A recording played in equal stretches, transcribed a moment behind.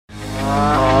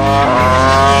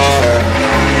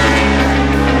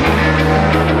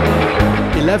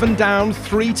One down,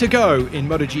 3 to go in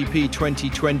MotoGP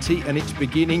 2020, and it's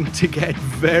beginning to get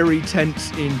very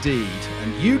tense indeed.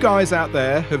 And you guys out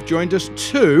there have joined us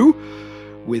too,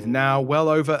 with now well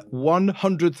over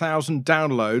 100,000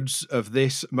 downloads of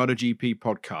this MotoGP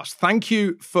podcast. Thank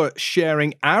you for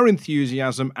sharing our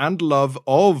enthusiasm and love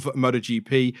of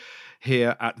MotoGP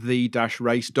here at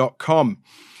the-race.com.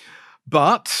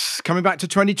 But coming back to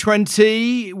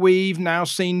 2020, we've now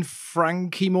seen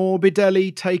Frankie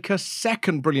Morbidelli take a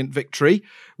second brilliant victory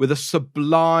with a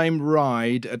sublime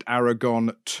ride at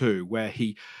Aragon 2, where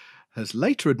he has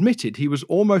later admitted he was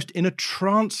almost in a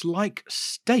trance-like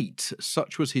state.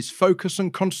 Such was his focus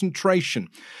and concentration.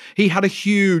 He had a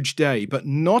huge day, but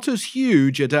not as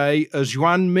huge a day as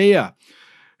Joan Mir,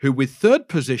 who with third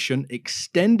position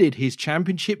extended his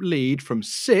championship lead from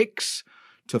 6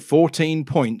 to 14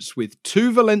 points, with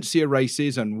 2 Valencia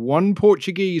races and 1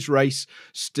 Portuguese race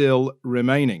still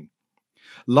remaining.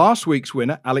 Last week's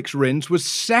winner, Alex Rins, was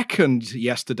second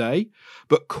yesterday,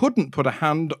 but couldn't put a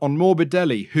hand on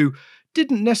Morbidelli, who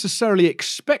didn't necessarily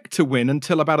expect to win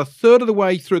until about a third of the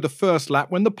way through the first lap,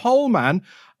 when the poleman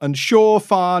and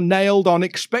surefire nailed-on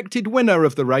expected winner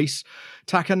of the race,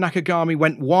 Taka Nakagami,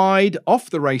 went wide off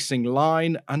the racing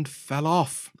line and fell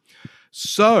off.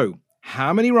 So,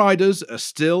 how many riders are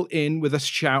still in with a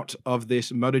shout of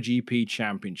this MotoGP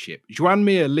championship? Joan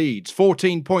Mir leads,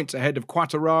 14 points ahead of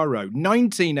Quartararo,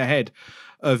 19 ahead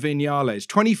of Viñales,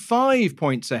 25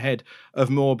 points ahead of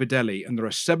Morbidelli, and there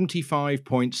are 75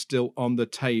 points still on the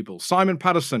table. Simon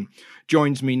Patterson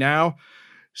joins me now.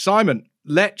 Simon,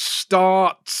 let's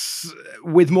start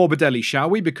with Morbidelli, shall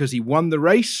we? Because he won the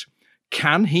race.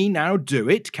 Can he now do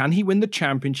it? Can he win the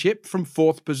championship from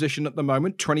 4th position at the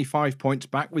moment, 25 points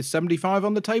back with 75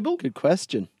 on the table? Good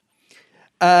question.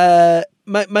 My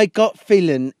gut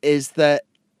feeling is that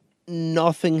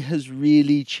nothing has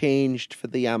really changed for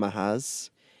the Yamahas,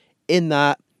 in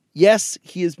that, yes,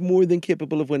 he is more than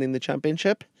capable of winning the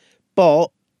championship, but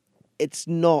it's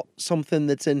not something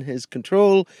that's in his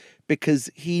control, because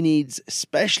he needs,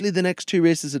 especially the next 2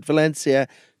 races at Valencia,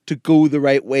 to go the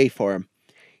right way for him.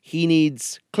 He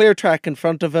needs clear track in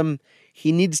front of him.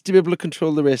 He needs to be able to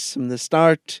control the race from the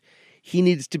start. He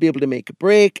needs to be able to make a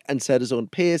break and set his own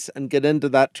pace and get into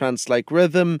that trance-like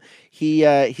rhythm. He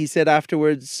said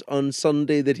afterwards on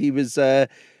Sunday that he was, a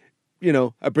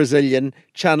Brazilian,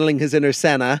 channeling his inner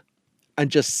Senna and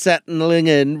just settling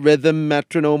in rhythm,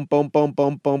 metronome, bump, bump,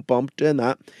 bump, bump, bump, doing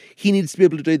that. He needs to be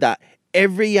able to do that.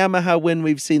 Every Yamaha win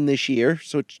we've seen this year,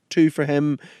 so 2 for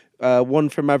him, 1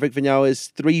 for Maverick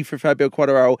Viñales, 3 for Fabio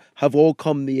Quartararo, have all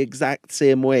come the exact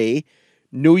same way.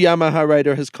 No Yamaha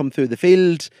rider has come through the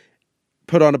field,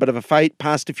 put on a bit of a fight,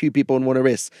 passed a few people and won a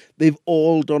race. They've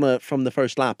all done it from the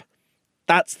first lap.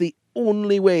 That's the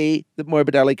only way that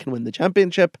Morbidelli can win the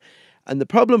championship. And the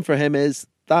problem for him is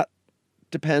that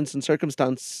depends on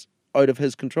circumstance out of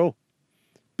his control.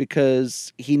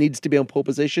 Because he needs to be on pole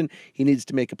position, he needs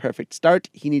to make a perfect start,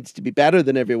 he needs to be better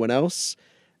than everyone else,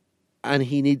 and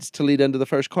he needs to lead into the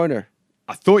first corner.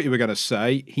 I thought you were going to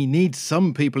say he needs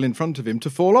some people in front of him to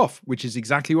fall off, which is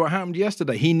exactly what happened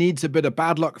yesterday. He needs a bit of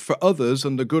bad luck for others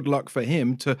and the good luck for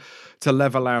him to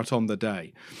level out on the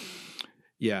day.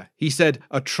 Yeah, he said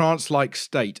a trance-like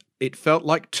state. It felt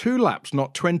like 2 laps,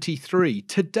 not 23.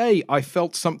 Today, I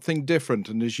felt something different.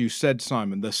 And as you said,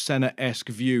 Simon, the Senna-esque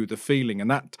view, the feeling,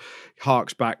 and that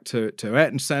harks back to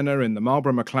Ayrton Senna in the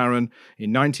Marlboro McLaren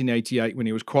in 1988 when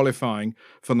he was qualifying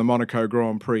for the Monaco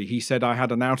Grand Prix. He said, I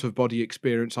had an out-of-body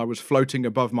experience. I was floating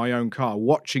above my own car,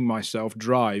 watching myself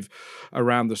drive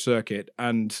around the circuit.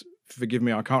 And forgive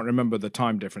me, I can't remember the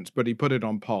time difference, but he put it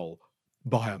on pole.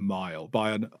 By a mile,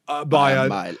 by a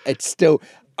mile. It's still,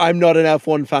 I'm not an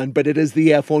F1 fan, but it is the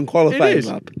F1 qualifying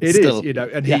lap. It is,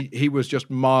 and he was just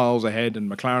miles ahead,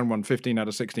 and McLaren won 15 out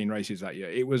of 16 races that year.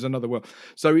 It was another world.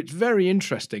 So it's very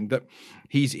interesting that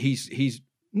he's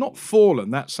not fallen.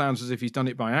 That sounds as if he's done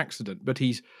it by accident, but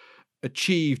he's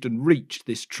achieved and reached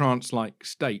this trance-like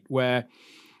state where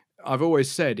I've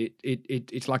always said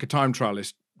it's like a time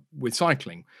trialist with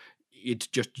cycling. It's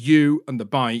just you and the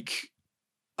bike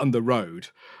and the road,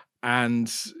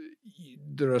 and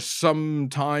there are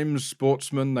sometimes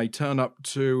sportsmen, they turn up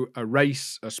to a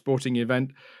race, a sporting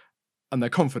event, and they're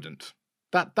confident.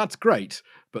 That's great,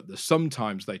 but there's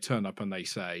sometimes they turn up and they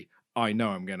say, I know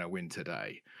I'm going to win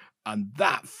today. And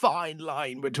that fine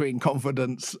line between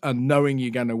confidence and knowing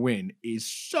you're going to win is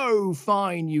so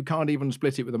fine you can't even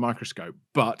split it with a microscope.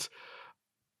 But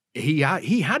he had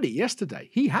it yesterday.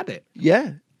 He had it.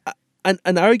 Yeah. And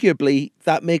arguably,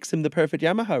 that makes him the perfect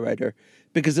Yamaha rider,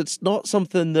 because it's not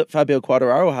something that Fabio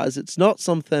Quartararo has. It's not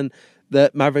something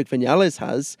that Maverick Vinales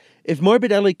has, if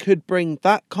Morbidelli could bring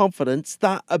that confidence,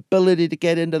 that ability to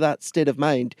get into that state of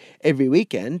mind every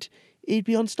weekend, he'd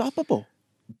be unstoppable.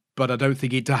 But I don't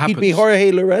think it happens. He'd be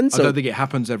Jorge Lorenzo. I don't think it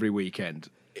happens every weekend.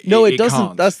 No, it doesn't.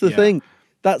 Can't. That's the thing.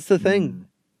 That's the thing.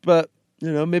 But,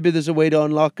 maybe there's a way to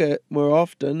unlock it more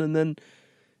often. And then,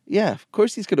 of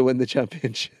course he's going to win the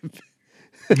championship.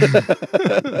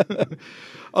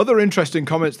 Other interesting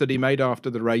comments that he made after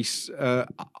the race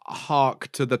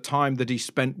hark to the time that he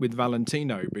spent with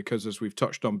Valentino, because as we've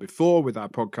touched on before with our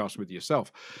podcast with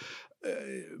yourself,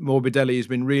 Morbidelli has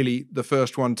been really the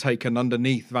first one taken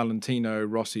underneath Valentino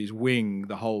Rossi's wing.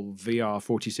 The whole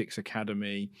VR46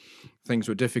 Academy, things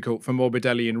were difficult for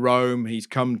Morbidelli in Rome. He's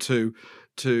come to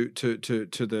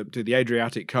the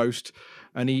Adriatic coast,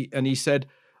 and he said,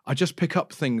 I just pick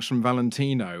up things from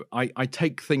Valentino. I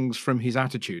take things from his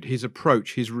attitude, his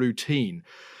approach, his routine.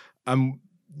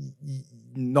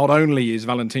 Not only is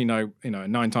Valentino, a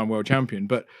 9-time world champion,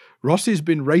 but Rossi's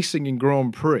been racing in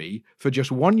Grand Prix for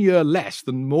just 1 year less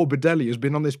than Morbidelli has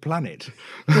been on this planet.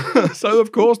 So,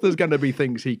 of course, there's going to be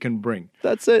things he can bring.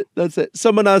 That's it.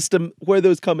 Someone asked him where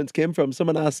those comments came from.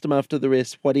 Someone asked him after the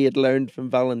race what he had learned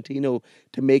from Valentino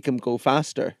to make him go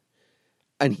faster.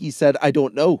 And he said, I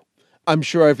don't know. I'm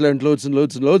sure I've learned loads and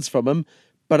loads and loads from him,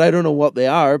 but I don't know what they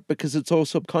are because it's all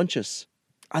subconscious.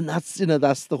 And that's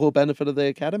the whole benefit of the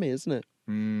academy, isn't it?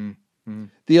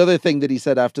 The other thing that he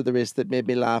said after the race that made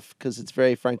me laugh, because it's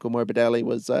very Franco Morbidelli,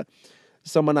 was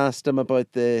someone asked him about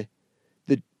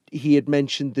he had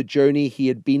mentioned the journey he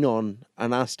had been on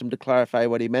and asked him to clarify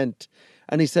what he meant.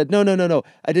 And he said, no,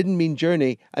 I didn't mean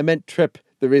journey. I meant trip.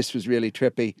 The race was really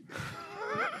trippy.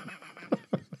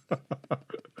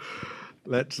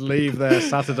 Let's leave their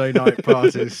Saturday night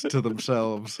parties to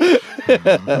themselves.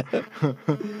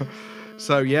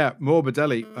 So, yeah,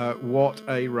 Morbidelli, what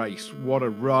a race. What a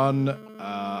run.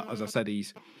 As I said,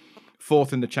 he's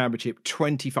fourth in the championship,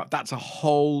 25. That's a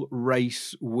whole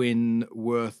race win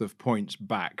worth of points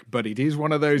back. But it is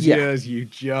one of those years you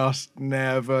just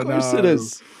never know. Of course it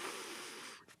is.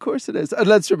 Of course it is. And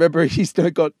let's remember, he's now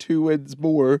got 2 wins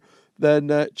more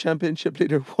than championship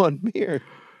leader Juan Mir.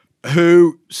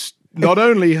 Who not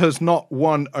only has not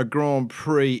won a Grand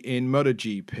Prix in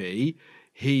MotoGP,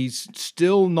 he's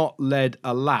still not led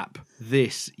a lap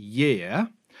this year.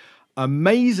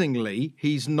 Amazingly,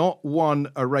 he's not won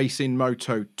a race in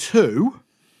Moto2.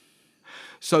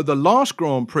 So the last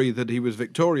Grand Prix that he was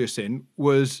victorious in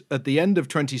was at the end of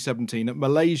 2017 at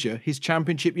Malaysia, his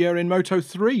championship year in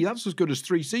Moto3. That's as good as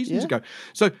 3 seasons ago.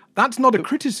 So that's not a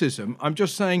criticism. I'm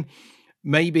just saying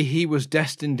maybe he was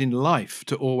destined in life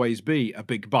to always be a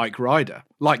big bike rider,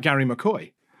 like Gary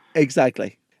McCoy.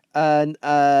 Exactly. And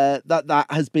that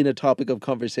has been a topic of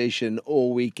conversation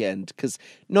all weekend, because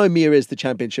now Mir is the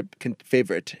championship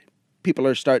favourite. People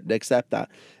are starting to accept that.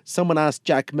 Someone asked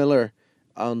Jack Miller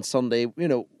on Sunday,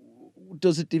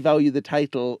 does it devalue the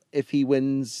title if he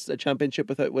wins a championship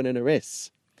without winning a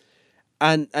race?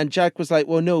 And Jack was like,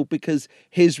 well, no, because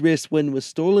his race win was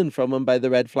stolen from him by the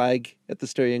red flag at the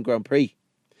Styrian Grand Prix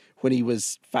when he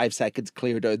was 5 seconds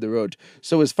clear down the road.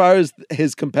 So as far as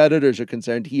his competitors are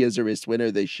concerned, he is a race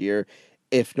winner this year,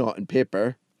 if not in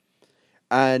paper.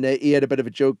 And he had a bit of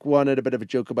a joke. Juan had a bit of a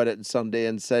joke about it on Sunday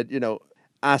and said,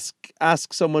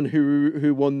 ask someone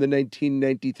who won the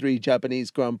 1993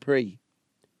 Japanese Grand Prix.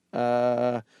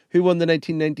 Who won the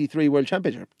 1993 World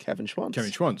Championship? Kevin Schwantz.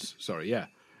 Kevin Schwantz, sorry, yeah.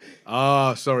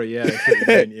 Sorry, yeah. I see what you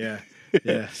mean, yeah.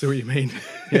 Yeah, see what you mean.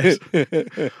 Yes.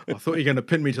 I thought you were going to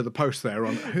pin me to the post there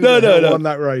on who won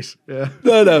that race. Yeah.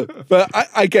 No, but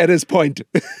I get his point.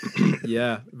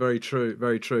 Yeah, very true,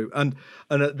 very true. And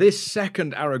at this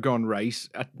second Aragon race,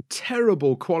 a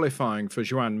terrible qualifying for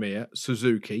Joan Mir,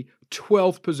 Suzuki,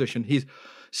 12th position, his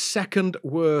second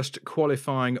worst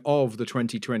qualifying of the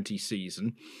 2020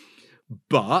 season.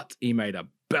 But he made a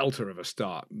belter of a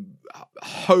start.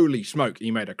 Holy smoke,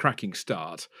 he made a cracking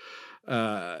start.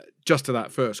 Just to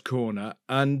that first corner,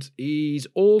 and he's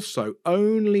also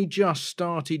only just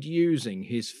started using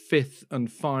his 5th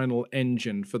and final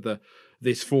engine for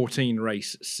this 14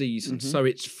 race season. So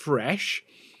it's fresh,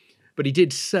 but he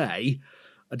did say,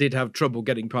 I did have trouble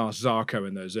getting past Zarco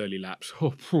in those early laps.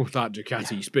 Oh, that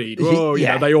Ducati speed. Oh,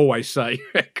 they always say.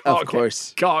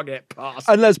 Can't get past.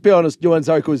 And let's be honest, Johan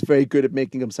Zarco is very good at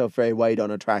making himself very wide on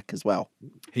a track as well.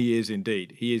 He is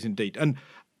indeed. And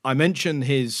I mentioned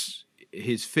his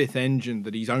 5th engine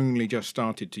that he's only just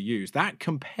started to use. That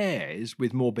compares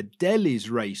with Morbidelli's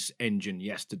race engine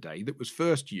yesterday that was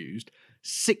first used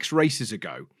 6 races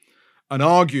ago and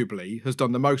arguably has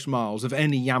done the most miles of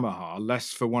any Yamaha,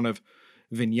 less for one of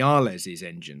Vinales'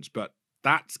 engines, but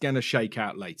that's going to shake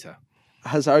out later.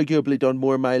 has arguably done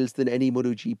more miles than any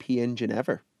MotoGP engine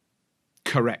ever.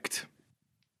 Correct.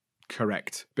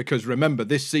 Because remember,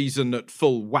 this season at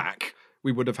full whack,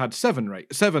 we would have had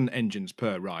seven engines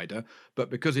per rider, but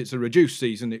because it's a reduced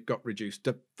season, it got reduced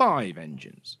to 5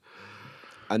 engines.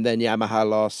 And then Yamaha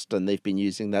lost, and they've been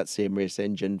using that same race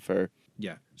engine for...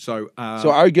 Yeah. So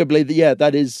arguably,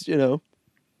 that is,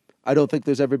 I don't think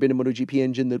there's ever been a MotoGP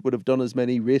engine that would have done as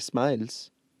many race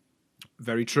miles.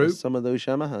 Very true. As some of those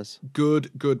Yamahas.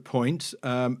 Good point.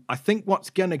 I think what's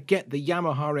going to get the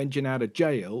Yamaha engine out of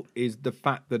jail is the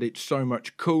fact that it's so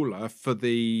much cooler for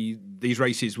these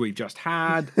races we've just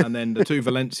had, and then the 2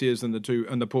 Valencias and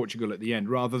the Portugal at the end,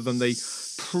 rather than the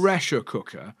pressure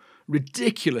cooker,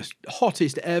 ridiculous,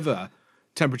 hottest ever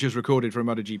temperatures recorded for a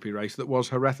MotoGP race that was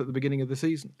Jerez at the beginning of the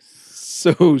season.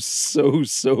 So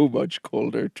much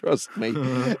colder, trust me.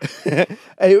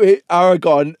 Anyway,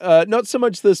 Aragon, not so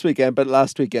much this weekend, but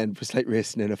last weekend was like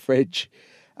racing in a fridge.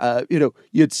 You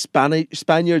had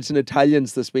Spaniards and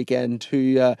Italians this weekend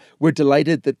who were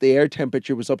delighted that the air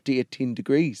temperature was up to 18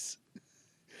 degrees.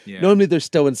 Yeah. Normally they're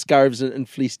still in scarves and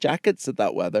fleece jackets at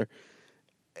that weather.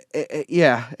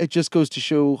 It just goes to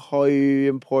show how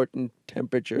important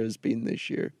temperature has been this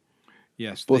year.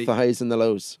 Yes. Both the highs and the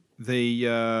lows. The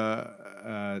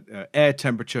air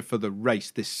temperature for the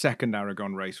race, this second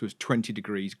Aragon race, was 20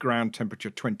 degrees, ground temperature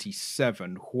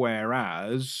 27,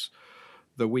 whereas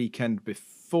the weekend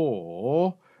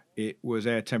before it was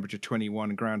air temperature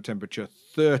 21, ground temperature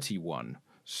 31.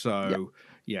 So,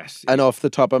 yes. And off the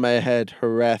top of my head,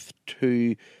 Jerez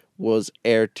 2 was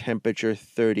air temperature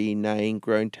 39,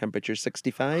 ground temperature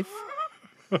 65.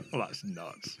 Well, that's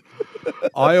nuts.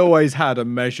 I always had a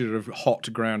measure of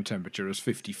hot ground temperature as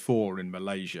 54 in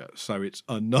Malaysia, so it's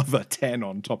another 10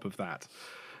 on top of that.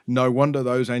 No wonder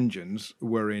those engines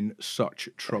were in such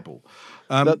trouble.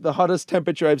 The hottest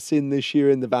temperature I've seen this year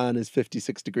in the van is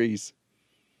 56 degrees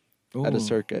at a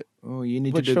circuit. Oh, you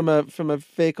need which to do... from a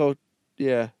fake out,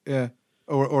 yeah,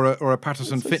 or a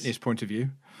Patterson fitness point of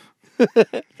view.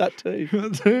 That too.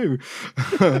 That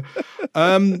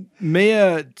too.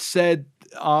 Mir said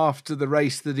after the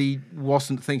race that he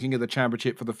wasn't thinking of the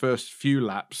championship for the first few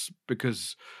laps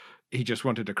because he just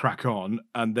wanted to crack on,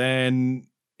 and then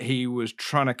he was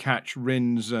trying to catch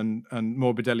Rins and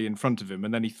Morbidelli in front of him,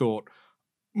 and then he thought,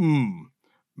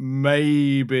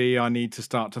 maybe I need to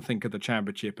start to think of the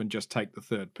championship and just take the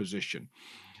 3rd position.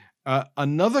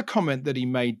 Another comment that he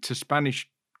made to Spanish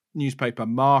newspaper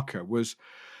Marca was,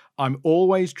 I'm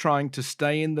always trying to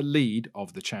stay in the lead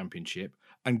of the championship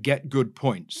and get good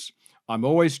points. I'm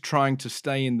always trying to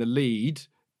stay in the lead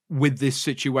with this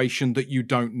situation that you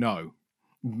don't know,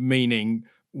 meaning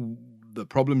the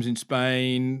problems in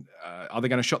Spain, are they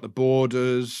going to shut the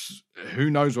borders? Who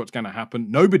knows what's going to happen?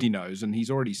 Nobody knows, and he's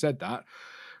already said that.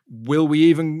 Will we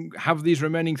even have these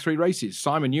remaining 3 races?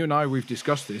 Simon, you and I, we've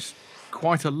discussed this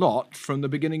quite a lot from the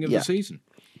beginning of the season.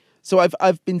 So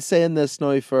I've been saying this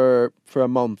now for a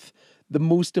month. The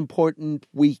most important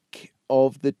week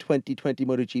of the 2020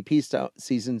 MotoGP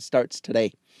season starts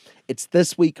today. It's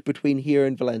this week between here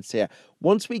and Valencia.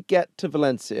 Once we get to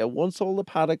Valencia, once all the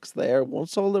paddocks there,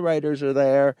 once all the riders are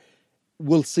there,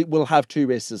 we'll have 2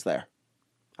 races there.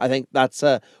 I think that's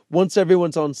once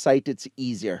everyone's on site, it's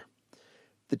easier.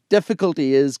 The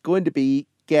difficulty is going to be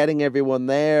getting everyone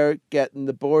there, getting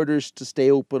the borders to stay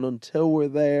open until we're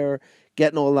there,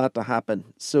 getting all that to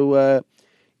happen. So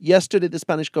yesterday, the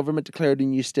Spanish government declared a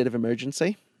new state of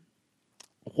emergency.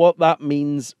 What that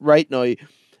means right now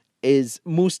is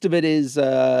most of it is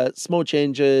small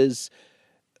changes,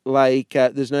 like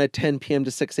there's now a 10 p.m.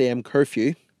 to 6 a.m.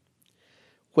 curfew,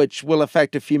 which will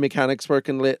affect a few mechanics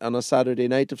working late on a Saturday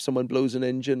night if someone blows an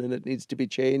engine and it needs to be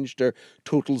changed or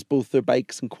totals both their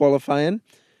bikes in qualifying.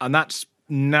 And that's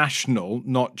national,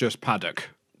 not just paddock.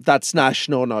 That's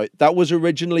national now. That was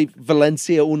originally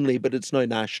Valencia only, but it's now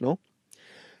national.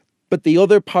 But the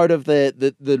other part of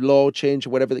the law change or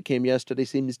whatever that came yesterday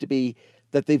seems to be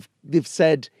that they've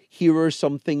said, here are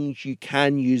some things you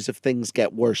can use if things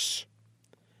get worse.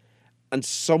 And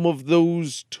some of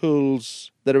those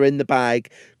tools that are in the bag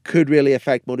could really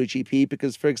affect MotoGP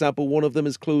because, for example, one of them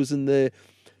is closing the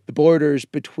borders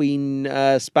between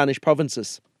Spanish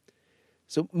provinces.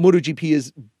 So MotoGP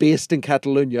is based in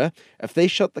Catalonia. If they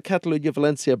shut the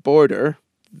Catalonia-Valencia border,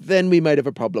 then we might have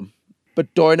a problem.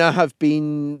 But Dorna have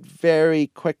been very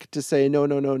quick to say, no,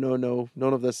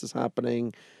 none of this is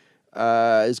happening,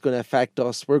 is going to affect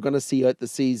us. We're going to see out the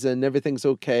season. Everything's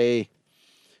okay.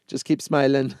 Just keep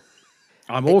smiling.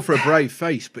 I'm all for a brave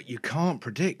face, but you can't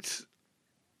predict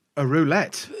a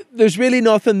roulette. There's really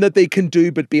nothing that they can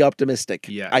do but be optimistic.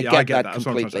 Yeah, I get that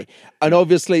completely. And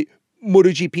obviously,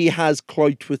 MotoGP has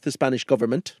clout with the Spanish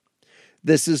government.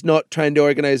 This is not trying to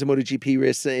organise a MotoGP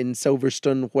race in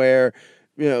Silverstone where,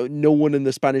 no one in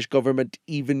the Spanish government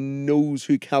even knows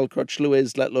who Cal Crutchlow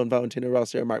is, let alone Valentino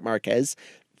Rossi or Marc Marquez.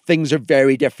 Things are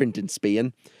very different in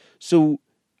Spain. So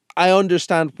I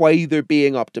understand why they're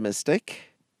being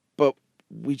optimistic, but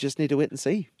we just need to wait and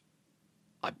see.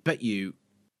 I bet you,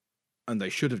 and they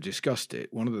should have discussed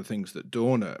it, one of the things that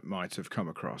Dorna might have come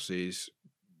across is,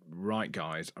 right,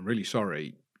 guys, I'm really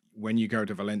sorry. When you go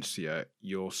to Valencia,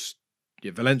 you're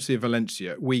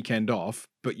Valencia, weekend off,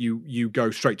 but you go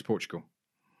straight to Portugal.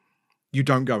 You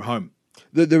don't go home.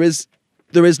 There is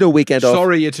no weekend off.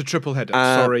 Sorry, it's a triple header.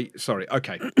 Sorry.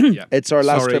 Okay, yeah, it's our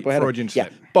last triple header. Freudian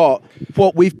slip. Yeah, but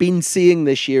what we've been seeing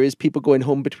this year is people going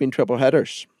home between triple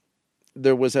headers.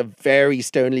 There was a very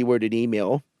sternly worded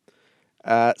email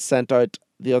sent out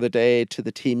the other day to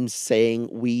the teams saying,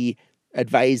 we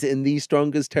advise in the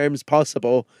strongest terms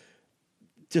possible,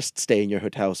 just stay in your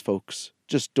hotels, folks.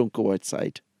 Just don't go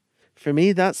outside. For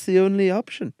me, that's the only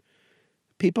option.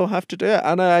 People have to do it.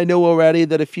 And I know already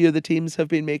that a few of the teams have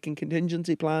been making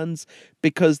contingency plans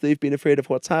because they've been afraid of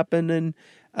what's happening.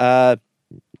 I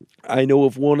know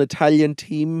of one Italian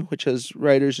team, which has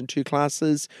riders in 2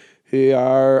 classes, who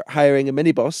are hiring a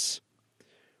minibus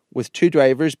with 2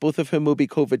 drivers, both of whom will be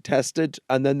COVID tested,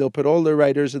 and then they'll put all their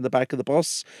riders in the back of the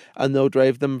bus and they'll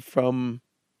drive them from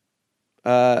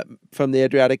the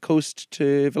Adriatic coast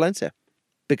to Valencia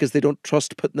because they don't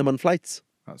trust putting them on flights.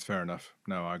 That's fair enough.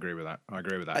 No, I agree with that.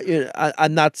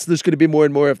 And there's going to be more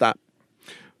and more of that.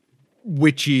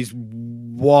 Which is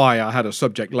why I had a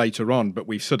subject later on, but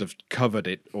we've sort of covered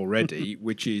it already,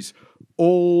 which is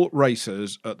all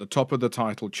racers at the top of the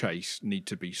title chase need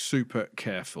to be super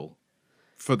careful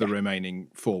for the remaining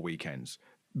 4 weekends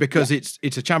because it's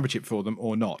a championship for them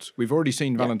or not. We've already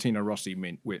seen Valentino Rossi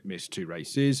miss 2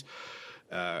 races,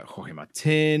 Jorge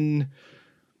Martin,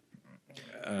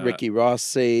 Ricky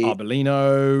Rossi,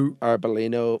 Arbolino.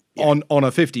 On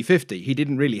a 50-50. He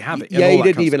didn't really have it. Yeah, he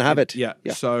didn't even have it. Yeah.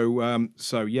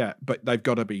 So yeah, but they've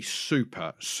got to be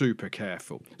super, super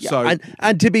careful. Yeah. So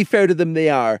and to be fair to them, they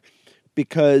are,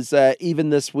 because even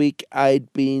this week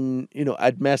I'd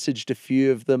messaged a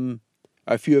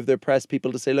few of their press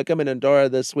people to say, look, I'm in Andorra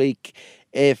this week.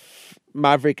 If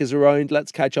Maverick is around,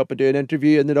 let's catch up and do an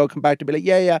interview. And then I'll come back to be like,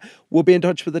 yeah, we'll be in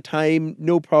touch for the time,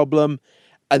 no problem.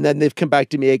 And then they've come back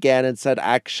to me again and said,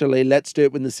 actually, let's do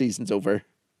it when the season's over.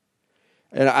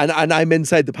 And I'm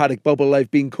inside the paddock bubble.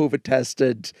 I've been COVID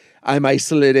tested. I'm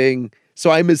isolating. So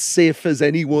I'm as safe as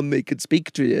anyone they could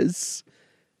speak to is.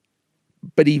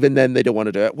 But even then, they don't want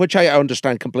to do it, which I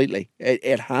understand completely.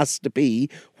 It has to be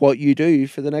what you do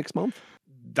for the next month.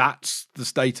 That's the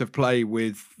state of play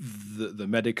with the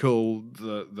medical,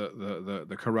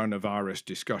 the coronavirus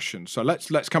discussion. So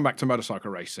let's come back to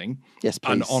motorcycle racing. Yes,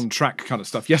 please. And on track kind of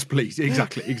stuff. Yes, please.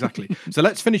 Exactly. So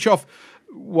let's finish off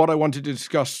what I wanted to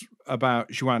discuss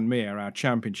about Joan Mir, our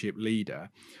championship leader.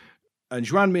 And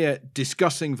Joan Mir,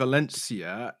 discussing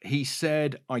Valencia, he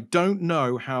said, I don't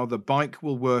know how the bike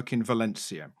will work in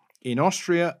Valencia. In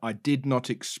Austria, I did not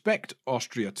expect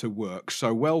Austria to work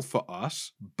so well for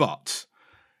us, but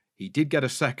he did get a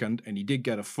second and he did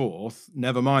get a 4th.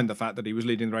 Never mind the fact that he was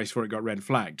leading the race before it got red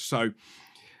flagged. So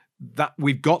that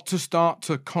we've got to start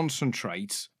to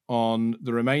concentrate on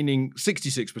the remaining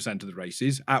 66% of the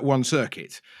races at one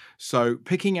circuit. So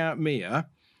picking out Mir,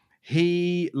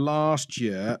 he last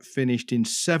year finished in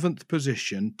 7th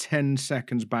position, 10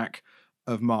 seconds back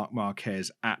of Marc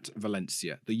Marquez at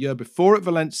Valencia. The year before at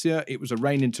Valencia, it was a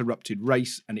rain-interrupted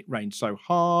race, and it rained so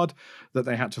hard that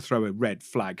they had to throw a red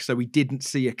flag. So we didn't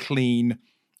see a clean,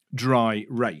 dry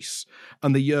race.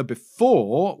 And the year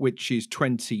before, which is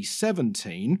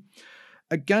 2017,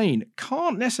 again,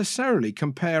 can't necessarily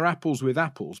compare apples with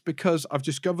apples because I've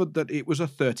discovered that it was a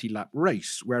 30-lap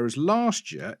race, whereas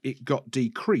last year it got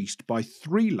decreased by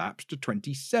 3 laps to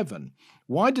 27.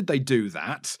 Why did they do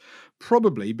that?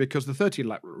 Probably because the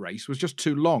 30-lap race was just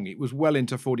too long. It was well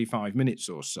into 45 minutes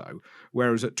or so,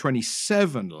 whereas at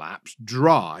 27 laps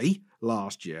dry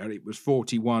last year, it was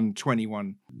 41,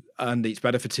 21, and it's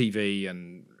better for TV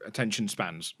and attention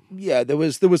spans. Yeah, there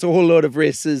was a whole lot of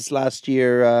races last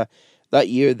year, that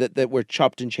year that were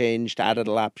chopped and changed, added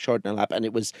a lap, shortened a lap, and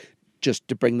it was just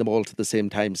to bring them all to the same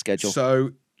time schedule.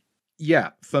 So, yeah,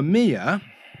 for Mir,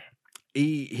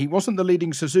 he wasn't the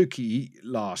leading Suzuki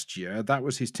last year. That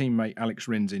was his teammate Alex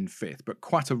Rins in 5th. But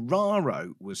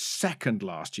Quartararo was 2nd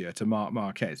last year to Marc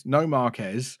Marquez. No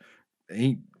Marquez.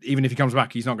 even if he comes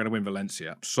back, he's not going to win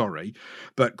Valencia. Sorry.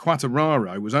 But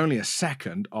Quartararo was only a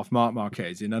second off Marc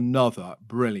Marquez in another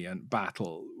brilliant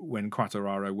battle when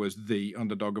Quartararo was the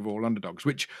underdog of all underdogs,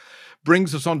 which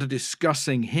brings us on to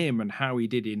discussing him and how he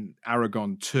did in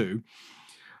Aragon 2.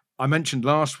 I mentioned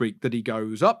last week that he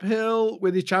goes uphill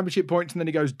with his championship points and then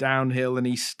he goes downhill and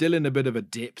he's still in a bit of a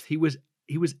dip. He was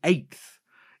 8th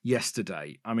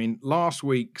yesterday. I mean, last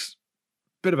week's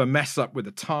bit of a mess up with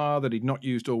a tyre that he'd not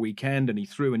used all weekend, and he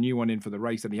threw a new one in for the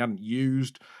race that he hadn't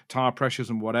used, tyre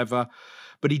pressures and whatever.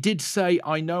 But he did say,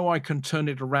 I know I can turn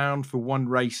it around for one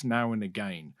race now and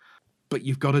again, but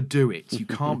you've got to do it. You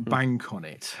can't bank on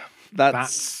it.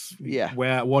 That's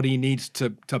where what he needs to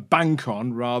bank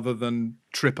on rather than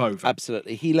trip over.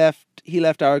 Absolutely. He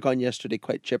left Aragon yesterday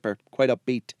quite chipper, quite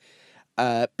upbeat,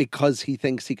 because he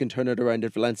thinks he can turn it around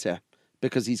at Valencia,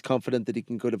 because he's confident that he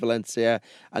can go to Valencia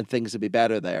and things will be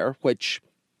better there, which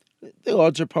the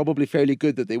odds are probably fairly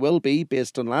good that they will be,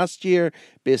 based on last year,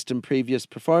 based on previous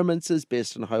performances,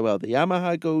 based on how well the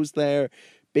Yamaha goes there,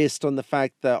 based on the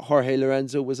fact that Jorge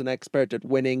Lorenzo was an expert at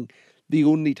winning the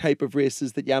only type of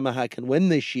races that Yamaha can win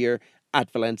this year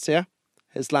at Valencia.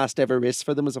 His last ever race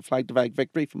for them was a flag-to-flag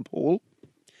victory from pole.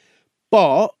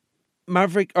 But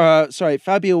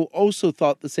Fabio also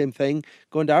thought the same thing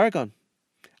going to Aragon.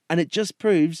 And it just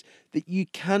proves that you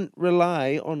can't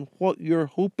rely on what you're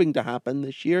hoping to happen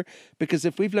this year, because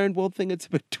if we've learned one thing, it's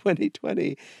about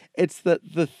 2020, it's that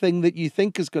the thing that you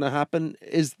think is going to happen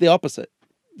is the opposite.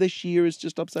 This year is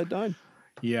just upside down.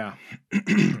 Yeah.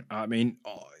 I mean,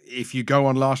 if you go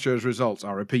on last year's results,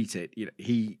 I'll repeat it,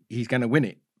 he's going to win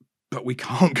it, but we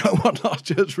can't go on last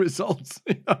year's results.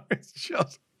 It's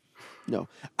just... No.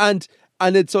 And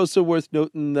it's also worth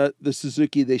noting that the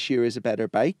Suzuki this year is a better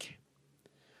bike.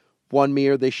 Juan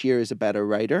Mir this year is a better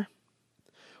rider.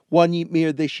 Juan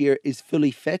Mir this year is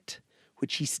fully fit,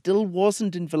 which he still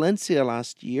wasn't in Valencia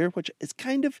last year, which is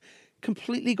kind of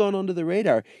completely gone under the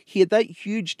radar. He had that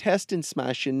huge testing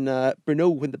smash in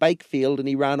Brno when the bike failed and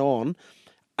he ran on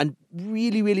and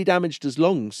really, really damaged his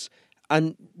lungs.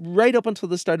 And right up until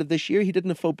the start of this year, he didn't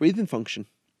have full breathing function.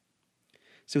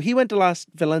 So he went to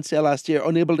Valencia last year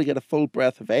unable to get a full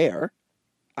breath of air.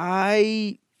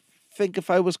 I think if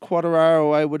I was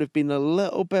Quartararo, I would have been a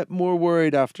little bit more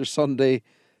worried after Sunday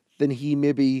than he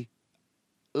maybe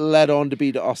led on to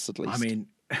be to us, at least. I mean,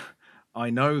 I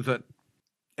know that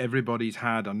everybody's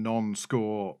had a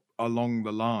non-score along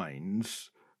the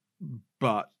lines,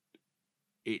 but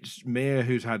it's Mir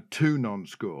who's had 2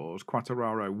 non-scores,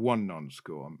 Quartararo 1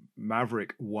 non-score,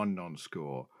 Maverick 1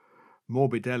 non-score,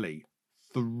 Morbidelli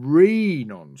 3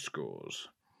 non-scores.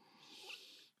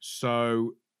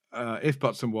 So if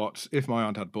buts and whats, if my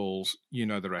aunt had balls, you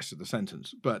know the rest of the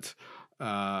sentence. But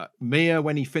Mir,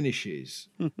 when he finishes,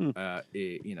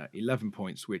 11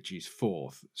 points, which is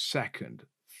 4th, 2nd.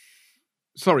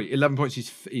 Sorry, 11 points is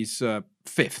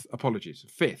 5th. Apologies,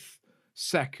 5th,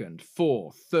 2nd,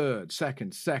 4th, 3rd,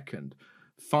 2nd.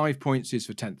 5 points is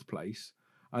for 10th place,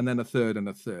 and then a 3rd and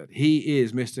a 3rd. He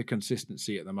is Mr.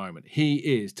 Consistency at the moment. He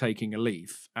is taking a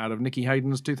leaf out of Nicky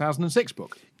Hayden's 2006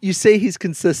 book. You say he's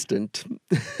consistent,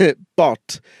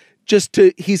 but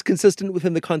he's consistent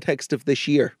within the context of this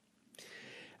year.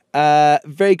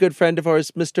 Very good friend of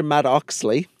ours, Mr. Matt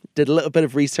Oxley, did a little bit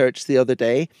of research the other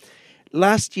day.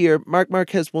 Last year, Marc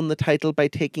Marquez won the title by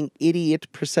taking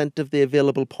 88% of the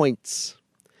available points.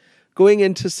 Going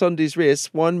into Sunday's race,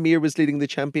 Juan Mir was leading the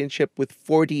championship with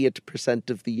 48%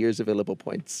 of the year's available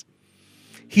points.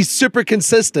 He's super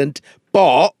consistent,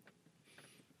 but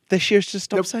this year's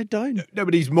just upside down. No,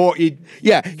 but he's more... he's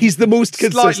the most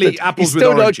consistent. Slightly apples he's with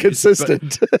still oranges, not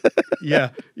consistent.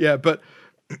 But, but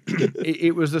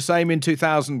it was the same in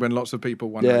 2000 when lots of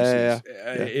people won races.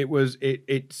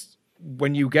 It's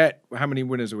when you get... How many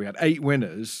winners have we had? 8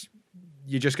 winners.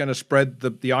 You're just going to spread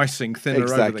the icing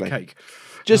thinner over the cake.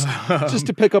 Just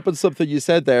to pick up on something you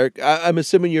said there, I'm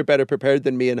assuming you're better prepared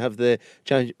than me and have the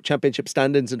championship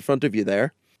standings in front of you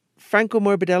there. Franco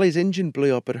Morbidelli's engine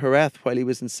blew up at Jerez while he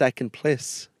was in 2nd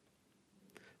place.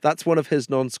 That's one of his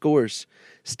non-scores.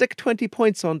 Stick 20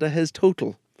 points onto his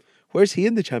total. Where's he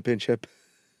in the championship?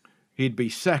 He'd be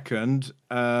 2nd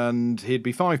and he'd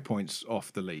be 5 points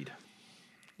off the lead.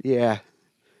 Yeah.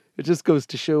 It just goes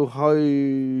to show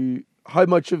how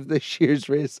much of this year's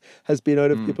race has been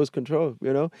out of people's control,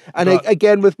 you know? And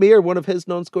again, with Mir, one of his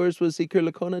non-scores was Iker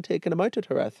Lecuona taking him out at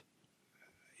Jerez.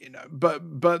 But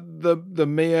the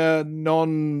Mir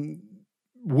non-win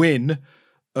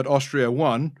at Austria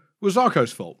 1 was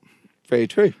Zarco's fault. Very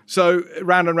true. So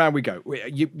round and round we go.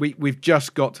 We've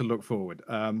just got to look forward.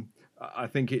 I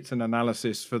think it's an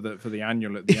analysis for the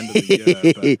annual at the end of the year.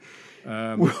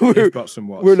 But if buts and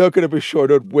whats. We're not going to be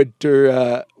short on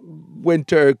winter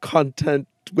content,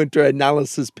 winter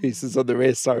analysis pieces on the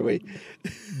race, are we?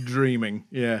 Dreaming,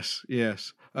 yes.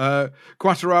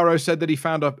 Quartararo said that he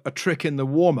found a trick in the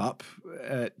warm-up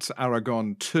at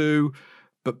Aragon 2,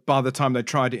 but by the time they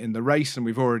tried it in the race, and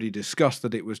we've already discussed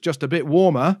that it was just a bit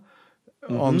warmer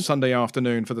on Sunday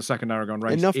afternoon for the second Aragon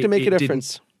race. Enough to make a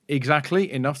difference.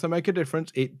 Exactly, enough to make a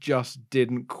difference. It just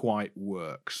didn't quite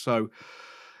work. So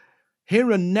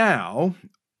here and now,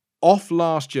 off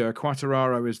last year,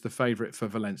 Quartararo is the favourite for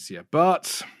Valencia,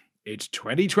 but it's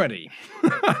 2020.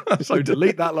 So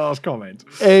delete that last comment.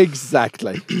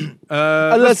 Exactly.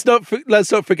 And let's not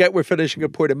forget we're finishing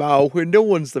at Portimao, where no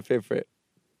one's the favourite.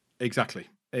 Exactly.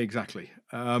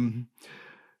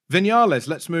 Vinales,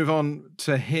 let's move on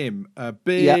to him. A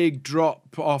big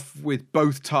drop off with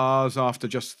both tires after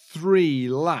just 3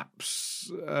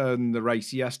 laps in the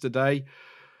race yesterday.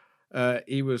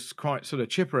 He was quite sort of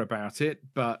chipper about it,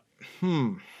 but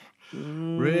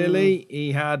really,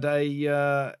 he had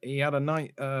a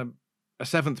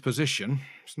 7th position.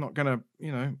 It's not going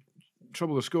to,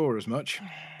 trouble the score as much.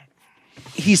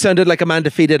 He sounded like a man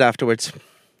defeated afterwards.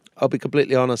 I'll be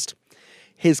completely honest.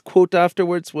 His quote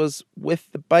afterwards was,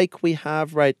 "With the bike we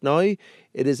have right now, it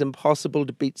is impossible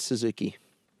to beat Suzuki."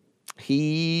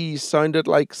 He sounded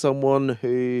like someone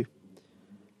who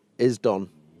is done.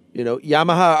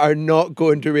 Yamaha are not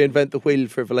going to reinvent the wheel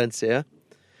for Valencia.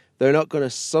 They're not going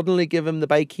to suddenly give him the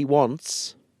bike he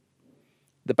wants.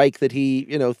 The bike that he,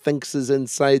 thinks is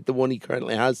inside the one he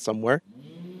currently has somewhere.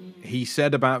 He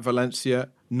said about Valencia,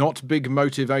 "Not big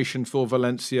motivation for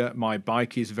Valencia. My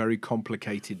bike is very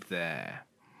complicated there."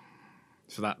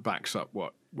 So that backs up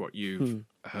what you've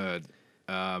heard.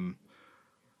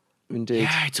 Indeed.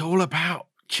 Yeah, it's all about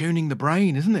tuning the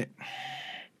brain, isn't it?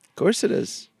 Of course it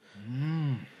is.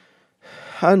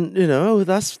 And,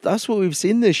 that's what we've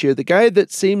seen this year. The guy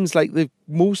that seems like the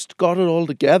most got it all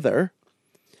together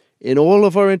in all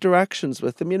of our interactions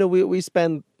with him. We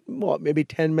spend, maybe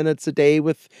 10 minutes a day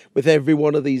with every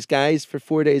one of these guys for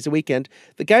 4 days a weekend.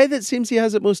 The guy that seems he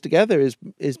has it most together is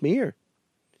Mir.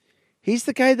 He's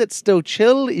the guy that's still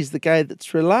chill. He's the guy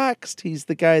that's relaxed. He's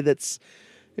the guy that's,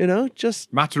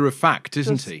 just... Matter of fact,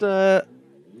 isn't he?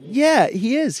 Yeah,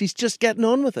 he is. He's just getting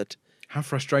on with it. How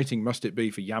frustrating must it be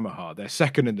for Yamaha? They're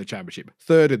 2nd in the championship,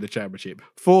 3rd in the championship,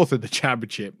 4th in the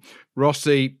championship.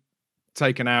 Rossi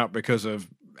taken out because of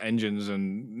engines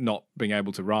and not being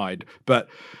able to ride. But,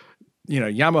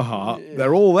 Yamaha,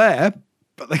 they're all there,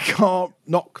 but they can't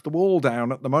knock the wall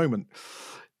down at the moment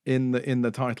in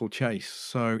the title chase.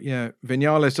 So, yeah,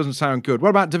 Vinales doesn't sound good. What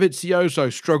about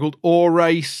Dovizioso? Struggled all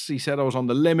race. He said I was on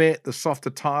the limit. The softer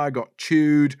tyre got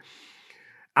chewed.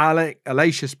 Aleix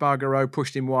Espargaro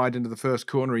pushed him wide into the first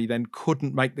corner. He then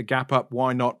couldn't make the gap up.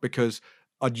 Why not? Because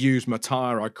I'd used my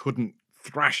tyre. I couldn't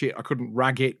thrash it. I couldn't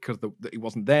rag it because it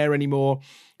wasn't there anymore.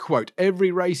 Quote,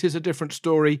 "Every race is a different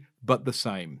story, but the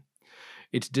same.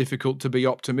 It's difficult to be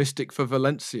optimistic for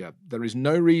Valencia. There is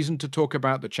no reason to talk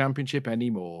about the championship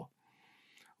anymore."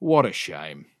 What a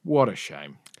shame. What a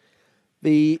shame.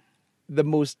 The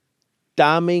most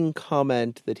damning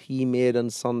comment that he made on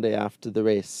Sunday after the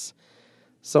race,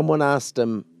 someone asked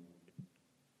him,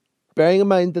 bearing in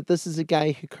mind that this is a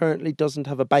guy who currently doesn't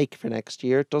have a bike for next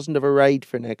year, doesn't have a ride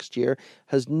for next year,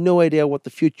 has no idea what the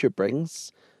future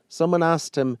brings. Someone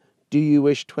asked him, "Do you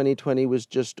wish 2020 was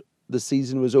just the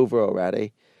season was over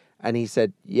already?" And he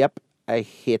said, "Yep, I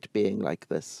hate being like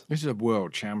this." This is a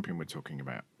world champion we're talking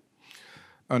about.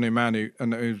 Only a man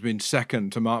who's been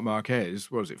second to Marc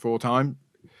Marquez, what was it, 4 times?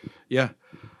 Yeah.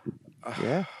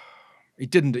 Yeah. He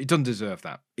doesn't deserve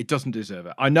that. It doesn't deserve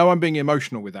it. I know I'm being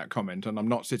emotional with that comment and I'm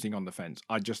not sitting on the fence.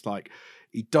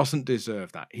 He doesn't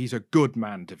deserve that. He's a good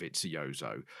man,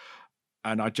 Dovizioso.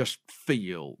 And I just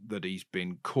feel that he's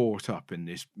been caught up in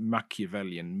this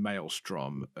Machiavellian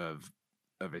maelstrom of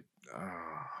it.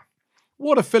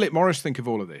 What do Philip Morris think of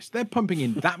all of this? They're pumping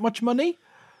in that much money?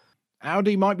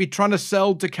 Audi might be trying to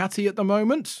sell Ducati at the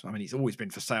moment. I mean, he's always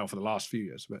been for sale for the last few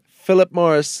years. But Philip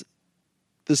Morris,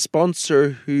 the sponsor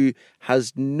who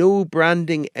has no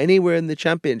branding anywhere in the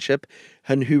championship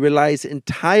and who relies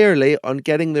entirely on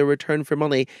getting their return for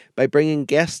money by bringing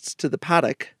guests to the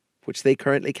paddock, which they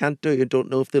currently can't do and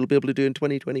don't know if they'll be able to do in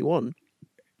 2021.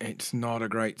 It's not a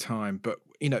great time. But,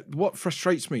 what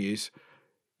frustrates me is,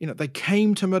 they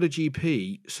came to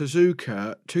MotoGP,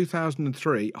 Suzuka,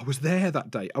 2003. I was there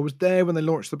that day. I was there when they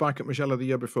launched the bike at Mugello the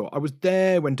year before. I was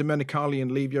there when Domenicali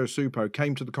and Livio Supo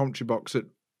came to the commentary box at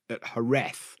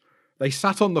Jerez They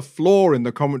sat on the floor in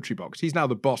the commentary box. He's now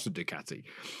the boss of Ducati.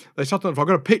 They sat on the floor. I've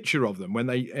got a picture of them when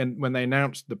they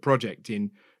announced the project in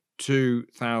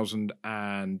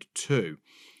 2002.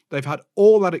 They've had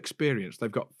all that experience.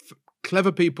 They've got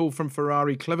clever people from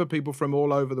Ferrari, clever people from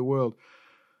all over the world,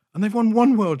 and they've won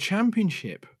one world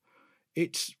championship.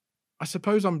 I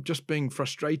suppose I'm just being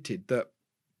frustrated that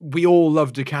we all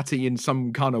love Ducati in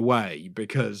some kind of way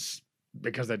because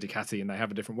they're Ducati and they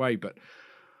have a different way. But,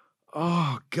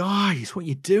 oh, guys, what are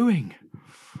you doing?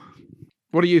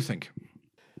 What do you think?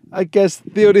 I guess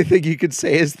the only thing you could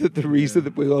say is that the reason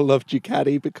that we all love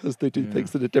Ducati, because they do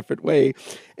things in a different way,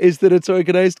 is that it's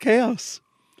organised chaos.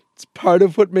 It's part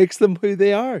of what makes them who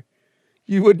they are.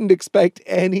 You wouldn't expect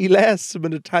any less from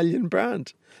an Italian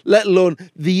brand, let alone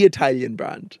the Italian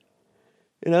brand.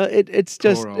 You know, it's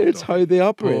just, it's how they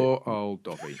operate. Poor old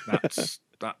Dobby. That's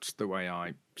the way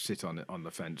I sit on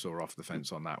the fence or off the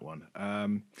fence on that one.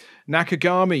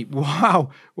 Nakagami,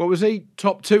 wow. What was he?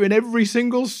 Top 2 in every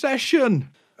single session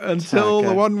until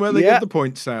the one where they get the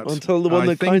points out. Until the one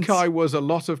that counts. I think I was a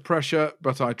lot of pressure,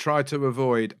 but I tried to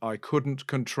avoid. I couldn't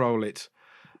control it.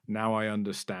 Now I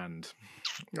understand.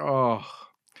 Oh.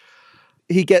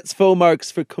 He gets full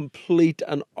marks for complete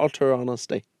and utter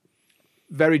honesty.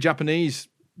 Very Japanese.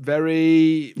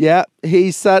 Very. Yeah,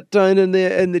 he sat down in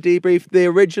the debrief.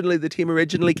 The team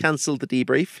originally cancelled the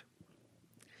debrief.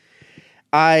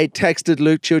 I texted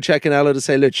Lucio Cecchinello to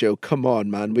say, Lucio, come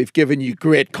on, man. We've given you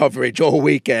great coverage all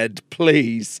weekend,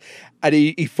 please. And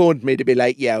he phoned me to be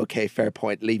like, yeah, okay, fair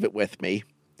point. Leave it with me.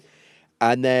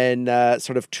 And then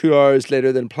sort of 2 hours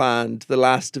later than planned, the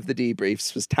last of the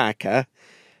debriefs was Taka.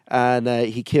 And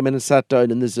he came in and sat down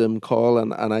in the Zoom call.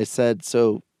 And I said,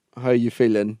 so how are you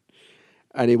feeling?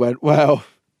 And he went, well,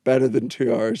 better than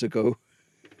 2 hours ago.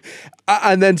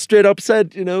 And then straight up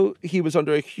said, you know, he was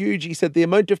under he said the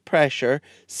amount of pressure,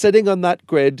 sitting on that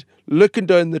grid, looking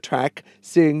down the track,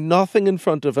 seeing nothing in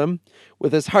front of him,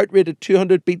 with his heart rate at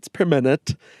 200 beats per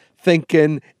minute,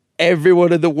 thinking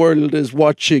everyone in the world is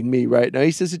watching me right now.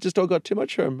 He says it just all got too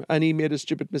much for him. And he made a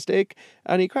stupid mistake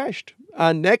and he crashed.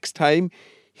 And next time,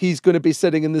 he's going to be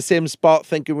sitting in the same spot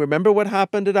thinking, remember what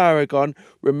happened at Aragon?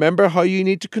 Remember how you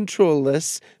need to control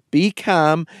this? Be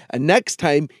calm. And next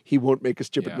time, he won't make a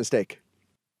stupid mistake.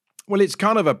 Well, it's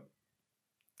kind of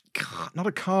not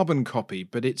a carbon copy,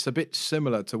 but it's a bit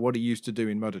similar to what he used to do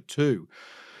in Moto2.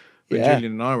 When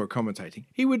Julian and I were commentating.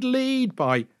 He would lead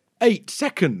by 8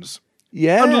 seconds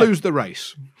and lose the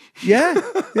race. Yeah.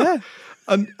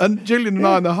 And Julian and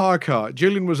I in the hire car,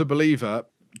 Julian was a believer.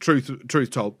 Truth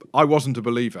told, I wasn't a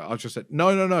believer. I just said,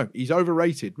 no, he's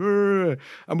overrated.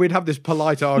 And we'd have this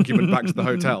polite argument back to the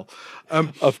hotel.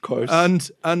 Of course.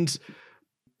 And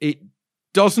it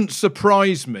doesn't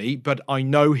surprise me, but I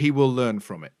know he will learn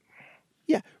from it.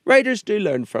 Yeah, riders do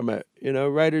learn from it. You know,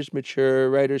 riders mature,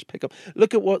 riders pick up.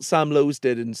 Look at what Sam Lowes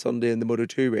did on Sunday in the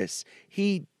Moto2 race.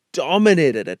 He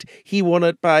dominated it. He won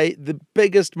it by the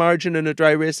biggest margin in a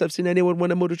dry race I've seen anyone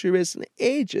win a Moto2 race in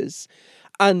ages.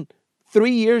 And 3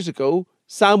 years ago,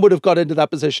 Sam would have got into that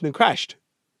position and crashed.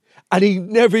 And he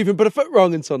never even put a foot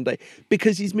wrong on Sunday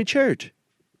because he's matured.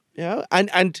 You know?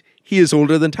 And he is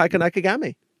older than Taka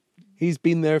Nakagami. He's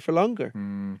been there for longer.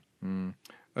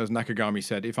 As Nakagami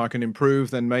said, if I can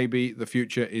improve, then maybe the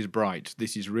future is bright.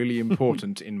 This is really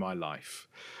important in my life.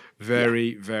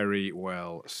 Very, very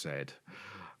well said.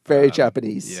 Very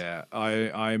Japanese. Yeah,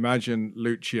 I imagine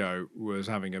Lucio was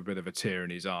having a bit of a tear in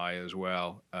his eye as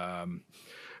well.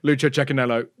 Lucio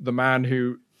Cecchinello, the man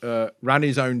who ran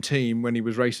his own team when he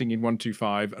was racing in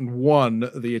 125 and won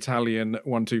the Italian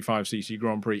 125cc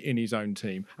Grand Prix in his own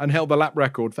team and held the lap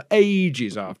record for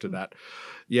ages after that.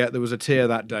 Yeah, there was a tear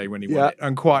that day when he won it,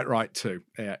 and quite right too.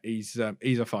 Yeah, he's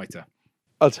a fighter.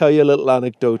 I'll tell you a little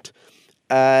anecdote.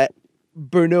 Brno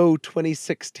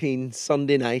 2016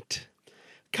 Sunday night.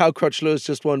 Cal Crutchlow's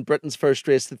just won Britain's first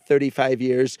race in 35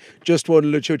 years. Just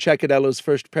won Lucio Cecchinello's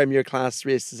first Premier Class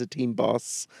race as a team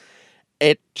boss.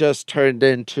 It just turned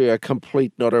into a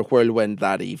complete and utter whirlwind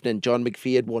that evening. John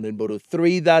McPhee had won in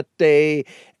Moto3 that day.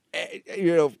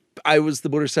 You know, I was the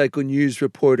motorcycle news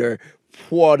reporter.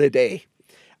 What a day.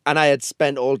 And I had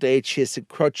spent all day chasing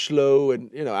Crutchlow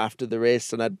and, you know, after the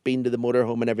race, and I'd been to the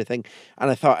motorhome and everything. And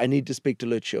I thought, I need to speak to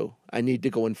Lucio. I need to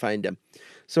go and find him.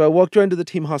 So I walked around to the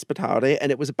team hospitality,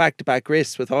 and it was a back-to-back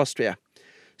race with Austria.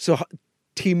 So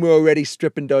team were already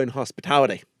stripping down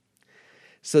hospitality.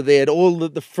 So they had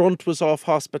the front was off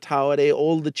hospitality,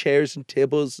 all the chairs and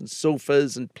tables and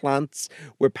sofas and plants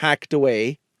were packed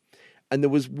away. And there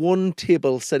was one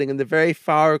table sitting in the very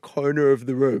far corner of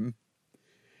the room.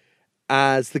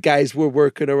 as the guys were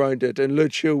working around it. And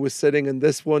Lucio was sitting in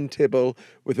this one table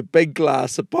with a big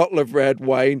glass, a bottle of red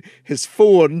wine, his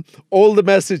phone, all the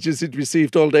messages he'd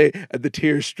received all day, and the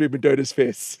tears streaming down his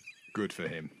face. Good for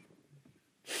him.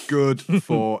 Good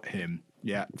for him.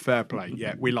 Yeah, fair play.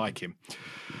 Yeah, we like him.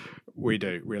 We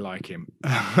do. We like him.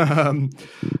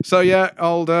 So, yeah,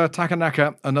 old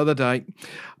Takanaka, another day.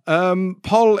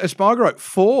 Pol Espargaro,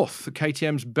 4th,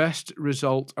 KTM's best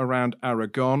result around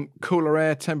Aragon. Cooler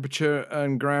air temperature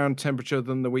and ground temperature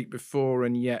than the week before,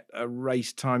 and yet a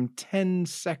race time 10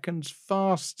 seconds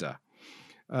faster.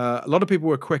 A lot of people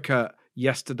were quicker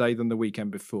yesterday than the weekend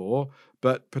before,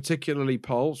 but particularly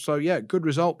Pol. So, yeah, good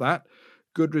result that.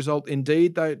 Good result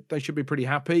indeed. They should be pretty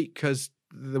happy because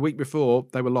the week before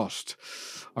they were lost.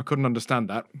 I couldn't understand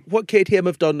that. What KTM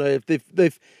have done now,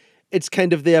 it's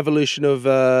kind of the evolution of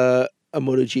a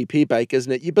MotoGP bike,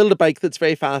 isn't it? You build a bike that's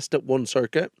very fast at one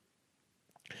circuit.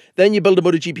 Then you build a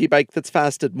MotoGP bike that's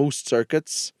fast at most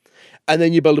circuits. And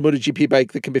then you build a MotoGP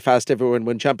bike that can be fast everywhere and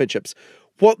win championships.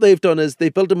 What they've done is they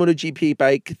built a MotoGP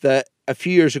bike that a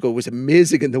few years ago was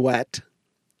amazing in the wet.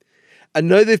 And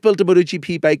now they've built a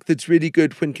MotoGP bike that's really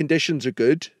good when conditions are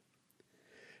good.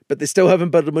 But they still haven't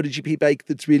built a MotoGP bike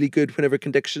that's really good whenever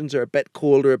conditions are a bit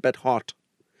cold or a bit hot.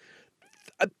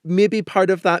 Maybe part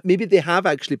of that, maybe they have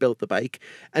actually built the bike,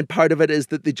 and part of it is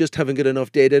that they just haven't got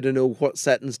enough data to know what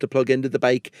settings to plug into the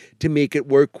bike to make it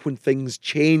work when things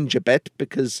change a bit,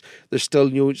 because they're still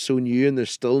so new and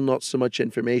there's still not so much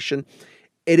information.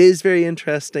 It is very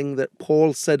interesting that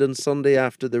Pol said on Sunday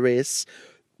after the race,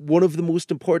 one of the most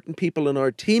important people in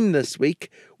our team this week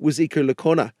was Iker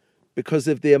Lecuona, because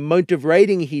of the amount of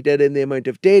writing he did and the amount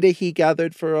of data he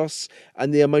gathered for us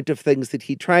and the amount of things that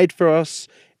he tried for us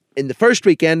in the first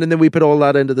weekend, and then we put all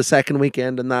that into the second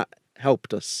weekend, and that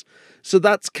helped us. So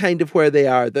that's kind of where they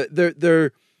are.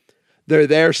 They're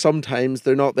there sometimes,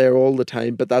 they're not there all the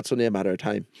time, but that's only a matter of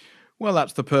time. Well,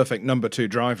 that's the perfect number 2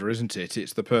 driver, isn't it?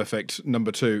 It's the perfect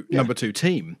number two team. Number two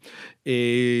team.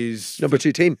 Number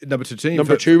 2 team.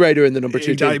 Number 2 rider in the number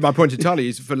 2 team. My point entirely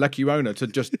is for Lecuona to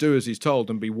just do as he's told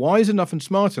and be wise enough and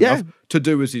smart enough to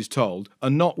do as he's told,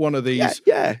 and not one of these,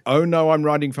 oh no, I'm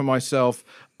riding for myself,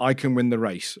 I can win the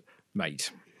race, mate.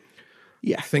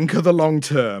 Yeah. Think of the long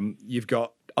term. You've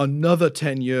got another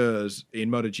 10 years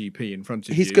in MotoGP in front of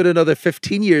you. He's got another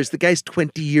 15 years. The guy's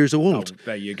 20 years old. Oh,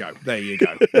 there you go.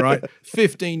 Right?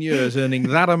 15 years earning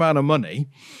that amount of money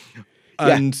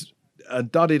and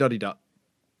da-di-da-di-da.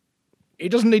 He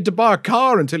doesn't need to buy a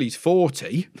car until he's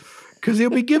 40 because he'll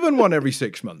be given one every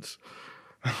 6 months.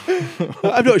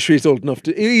 I'm not sure he's old enough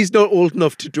to. He's not old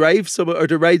enough to drive some or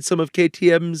to ride some of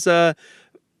KTM's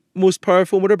most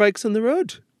powerful motorbikes on the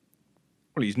road.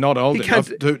 Well, he's not old enough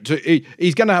to.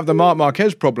 He's going to have the Marc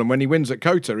Marquez problem when he wins at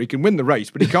Cota. He can win the race,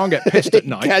 but he can't get pissed at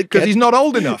night because he's not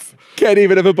old enough. Can't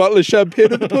even have a bottle of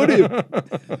champagne at the podium.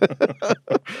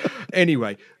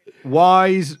 Anyway,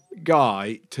 wise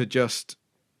guy to just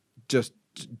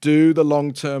do the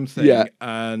long-term thing. Yeah.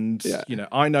 And,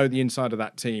 I know the inside of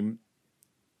that team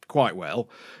quite well,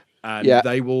 and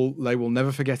they will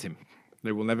never forget him.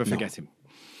 They will never forget him.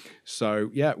 So,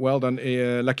 well done,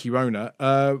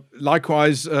 Lecuona.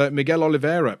 Likewise, Miguel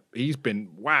Oliveira, he's been,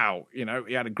 wow. He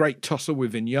had a great tussle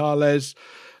with Viñales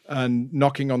and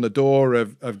knocking on the door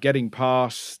of getting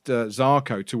past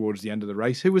Zarco towards the end of the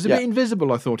race, who was a bit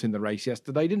invisible, I thought, in the race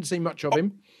yesterday. Didn't see much of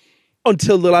him.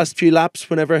 Until the last few laps,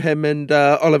 whenever him and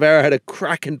Oliveira had a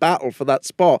cracking battle for that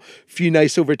spot. Few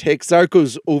nice overtakes.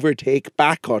 Zarco's overtake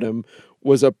back on him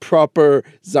was a proper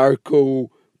Zarco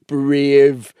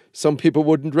brave, some people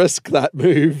wouldn't risk that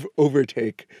move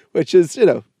overtake, which is,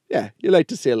 you like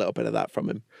to see a little bit of that from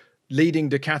him. Leading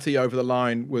Ducati over the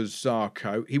line was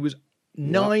Zarco. He was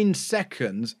 9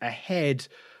 seconds ahead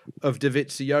of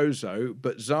Dovizioso,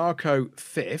 but Zarco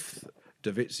 5th,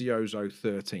 Dovizioso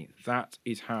 13th. That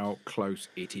is how close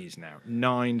it is now.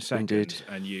 9 seconds. Indeed.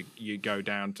 And you go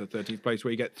down to 13th place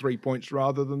where you get 3 points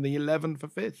rather than the 11 for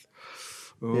 5th.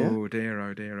 Oh, dear,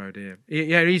 oh, dear, oh, dear.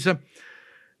 Yeah,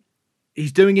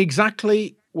 he's doing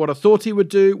exactly what I thought he would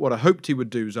do, what I hoped he would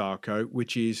do, Zarco,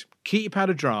 which is keep your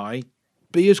powder dry,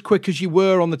 be as quick as you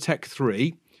were on the Tech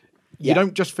 3. You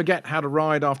don't just forget how to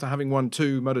ride after having won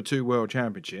 2 Moto2 World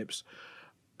Championships,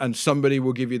 and somebody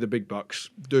will give you the big bucks.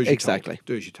 Do as you're told.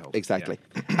 Do as you're told. Exactly.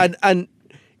 Yeah. And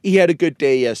he had a good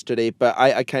day yesterday, but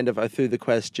I threw the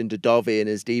question to Dovey in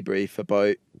his debrief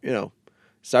about,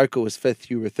 Zarco was 5th,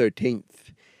 you were 13th.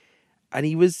 And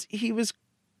he was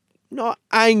not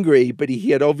angry, but he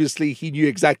knew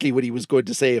exactly what he was going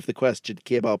to say if the question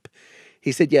came up.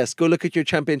 He said, yes, go look at your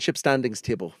championship standings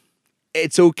table.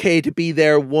 it's okay to be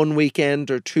there one weekend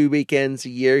or 2 weekends a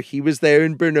year. He was there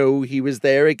in Brno. He was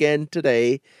there again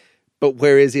today. But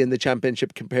where is he in the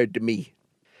championship compared to me?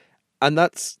 And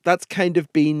that's kind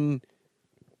of been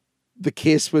the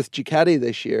case with Ducati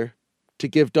this year. To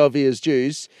give Dovi his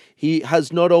dues, he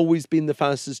has not always been the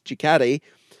fastest Ducati,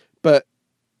 but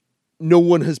no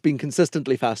one has been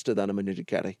consistently faster than him in a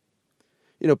Ducati.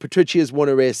 You know, Petrucci has won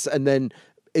a race and then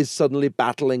is suddenly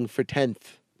battling for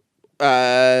 10th.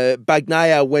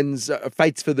 Bagnaia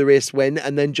fights for the race win,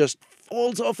 and then just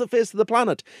falls off the face of the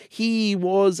planet. He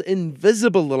was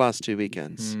invisible the last 2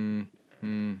 weekends.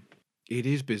 It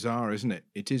is bizarre, isn't it?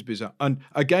 It is bizarre. And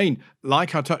again,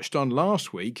 like I touched on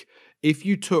last week, if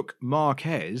you took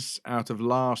Marquez out of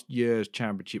last year's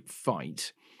championship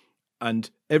fight and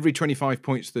every 25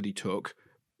 points that he took,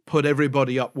 put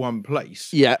everybody up one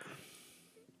place. Yeah.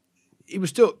 It was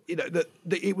still,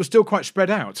 it was still quite spread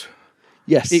out.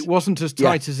 Yes. It wasn't as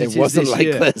tight as it is wasn't this like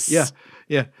year. this.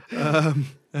 Yeah.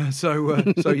 So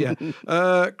yeah.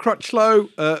 Crutchlow,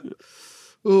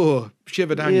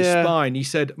 shiver down your spine. He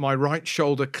said, my right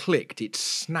shoulder clicked. It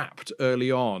snapped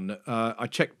early on. I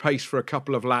checked pace for a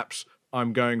couple of laps.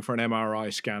 I'm going for an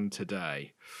MRI scan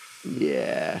today.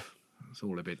 Yeah. It's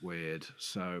all a bit weird.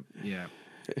 So, yeah.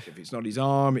 If it's not his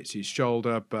arm, it's his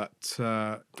shoulder. But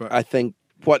I think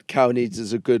what Cow needs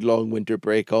is a good long winter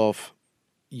break off.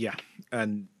 Yeah,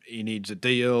 and he needs a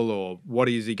deal, or what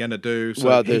is he going to do? So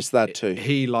well, there's that too.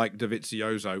 He, like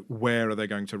Dovizioso, where are they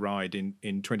going to ride in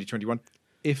 2021?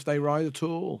 If they ride at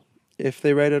all. If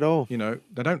they ride at all. You know,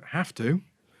 they don't have to.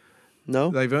 No.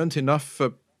 They've earned enough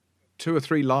for 2 or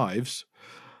 3 lives.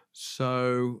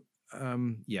 So,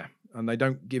 yeah. And they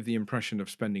don't give the impression of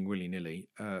spending willy-nilly.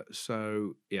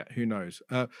 So, yeah, who knows?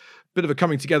 Bit of a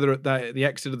coming together at the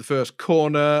exit of the first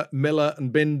corner. Miller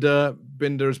and Binder.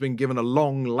 Binder has been given a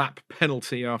long lap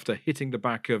penalty after hitting the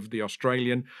back of the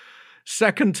Australian.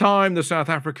 Second time the South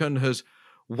African has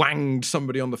wanged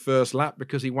somebody on the first lap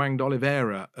because he wanged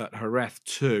Oliveira at Jerez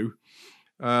too.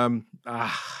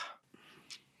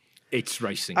 It's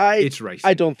racing. It's racing.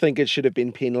 I don't think it should have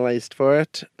been penalised for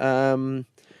it.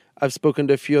 I've spoken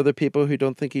to a few other people who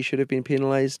don't think he should have been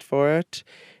penalised for it.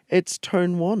 It's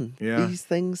turn 1. Yeah. These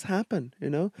things happen, you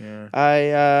know. Yeah.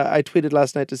 I tweeted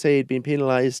last night to say he'd been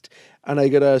penalised, and I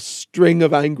got a string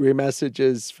of angry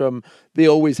messages from the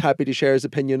always happy to share his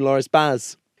opinion, Loris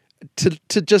Baz,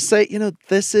 to just say, you know,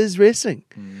 this is racing.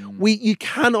 You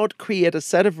cannot create a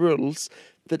set of rules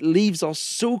that leaves us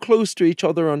so close to each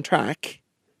other on track,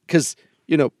 because,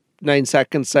 you know, 9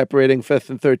 seconds separating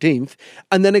 5th and 13th,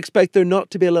 and then expect there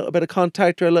not to be a little bit of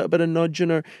contact or a little bit of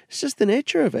nudging, or it's just the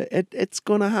nature of it. It's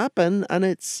going to happen, and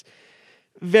it's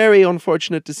very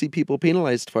unfortunate to see people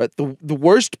penalised for it. The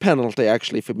worst penalty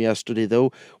actually from yesterday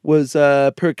though was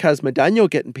poor Kazma Daniel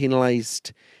getting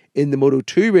penalised in the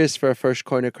Moto2 race for a first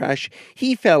corner crash.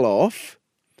 He fell off,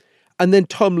 and then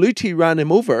Tom Luthi ran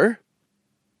him over,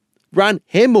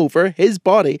 his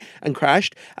body, and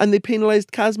crashed, and they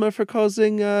penalised Kazma for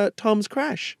causing Tom's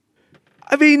crash.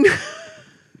 I mean,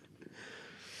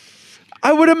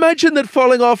 I would imagine that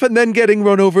falling off and then getting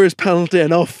run over is penalty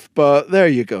enough, but there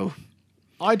you go.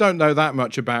 I don't know that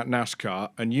much about NASCAR,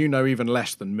 and you know even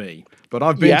less than me. But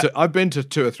I've been to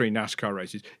 2 or 3 NASCAR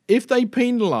races. If they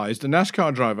penalised a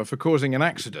NASCAR driver for causing an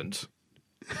accident,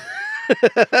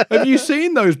 have you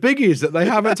seen those biggies that they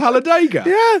have at Talladega?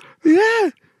 Yeah.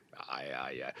 Yeah.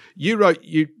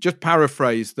 You just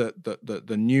paraphrased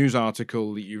the news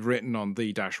article that you've written on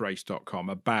the-race.com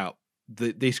about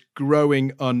this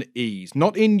growing unease,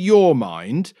 not in your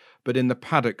mind, but in the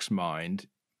paddock's mind,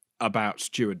 about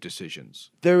steward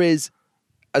decisions. There is,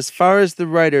 as far as the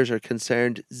riders are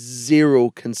concerned,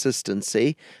 zero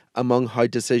consistency among how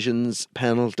decisions,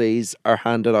 penalties are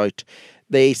handed out.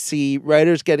 They see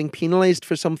riders getting penalised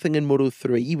for something in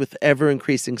Moto3 with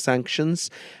ever-increasing sanctions,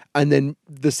 and then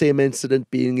the same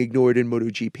incident being ignored in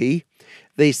MotoGP.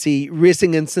 They see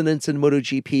racing incidents in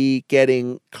MotoGP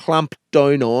getting clamped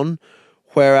down on,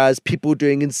 whereas people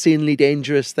doing insanely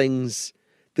dangerous things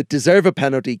that deserve a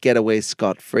penalty get away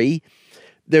scot-free.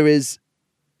 There is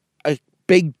a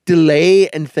big delay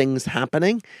in things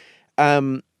happening.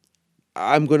 I'm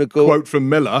going to go... Quote from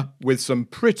Miller with some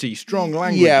pretty strong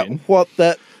language in. What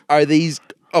are these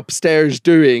upstairs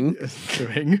doing?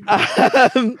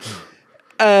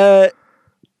 And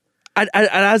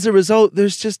as a result,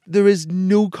 there is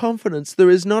no confidence. There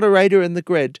is not a rider in the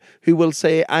grid who will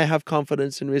say, I have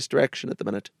confidence in race direction at the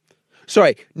minute.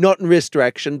 Sorry, not in race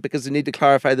direction, because I need to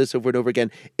clarify this over and over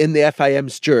again. In the FIM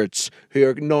stewards, who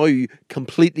are now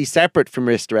completely separate from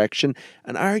race direction.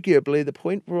 And arguably, the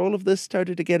point where all of this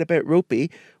started to get a bit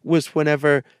ropey was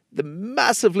whenever the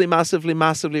massively, massively,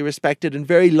 massively respected and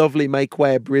very lovely Mike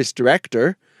Webb, race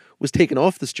director, was taken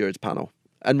off the stewards panel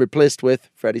and replaced with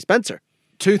Freddie Spencer.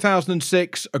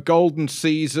 2006, a golden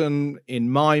season in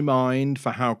my mind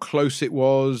for how close it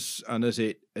was, and as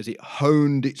it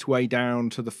honed its way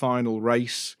down to the final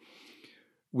race.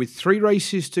 With 3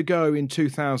 races to go in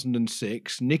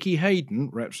 2006, Nicky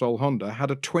Hayden, Repsol Honda, had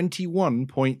a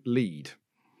 21-point lead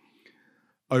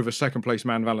over second-place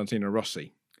man Valentino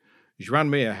Rossi. Joan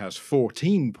Mir has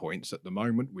 14 points at the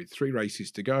moment with 3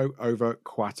 races to go over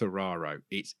Quartararo.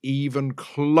 It's even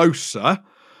closer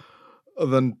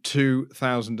than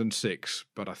 2006,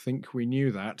 but I think we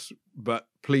knew that. But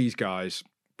please, guys,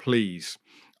 please,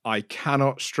 I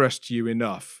cannot stress to you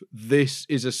enough, this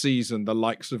is a season the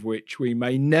likes of which we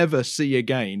may never see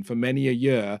again for many a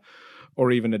year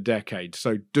or even a decade.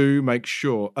 So do make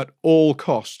sure at all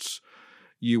costs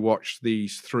you watch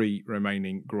these 3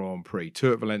 remaining Grand Prix,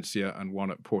 2 at Valencia and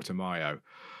 1 at Portimao.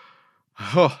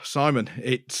 Oh, Simon,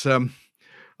 it's...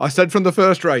 I said from the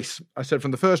first race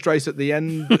at the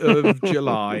end of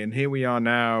July, and here we are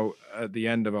now at the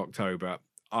end of October.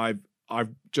 I've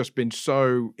just been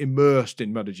so immersed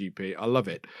in MotoGP. I love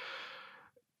it.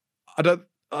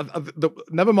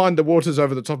 Never mind the waters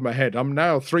over the top of my head. I'm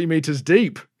now 3 meters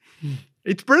deep.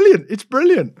 It's brilliant. It's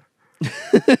brilliant.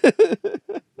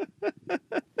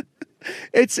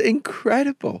 It's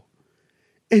incredible.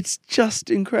 It's just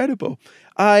incredible.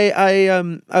 I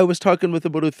was talking with a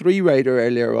Moto3 rider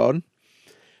earlier on,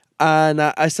 and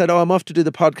I said, "Oh, I'm off to do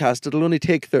the podcast. It'll only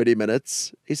take 30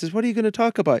 minutes." He says, "What are you going to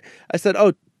talk about?" I said,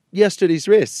 "Oh, yesterday's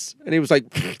race." And he was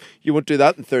like, "You won't do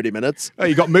that in 30 minutes." Oh,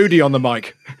 you got Moody on the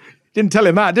mic. Didn't tell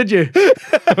him that, did you?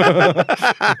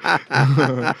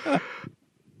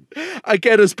 I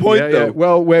get his point, though. Yeah.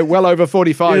 Well, we're well over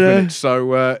 45 minutes,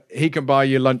 so he can buy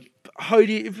you lunch. How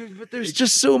do you? But there's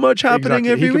just so much happening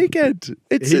every weekend.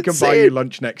 It's he can buy you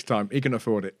lunch next time. He can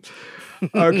afford it.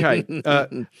 Okay.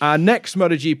 Our next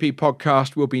MotoGP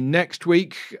podcast will be next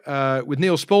week with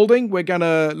Neil Spaulding. We're going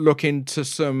to look into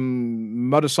some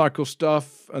motorcycle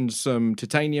stuff and some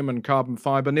titanium and carbon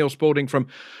fiber. Neil Spaulding from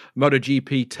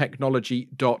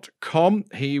MotoGPtechnology.com.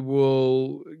 He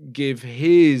will give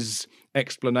his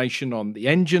explanation on the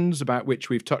engines, about which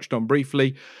we've touched on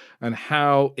briefly, and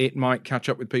how it might catch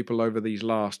up with people over these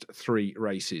last 3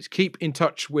 races. Keep in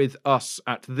touch with us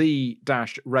at the-race.com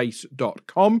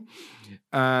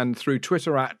and through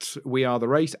Twitter at We Are The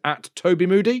Race, at Toby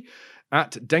Moody,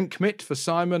 at Denkmit for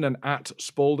Simon, and at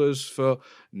Spalders for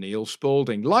Neil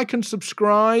Spaulding. Like and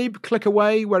subscribe, click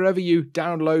away wherever you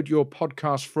download your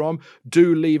podcast from.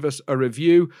 Do leave us a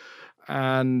review.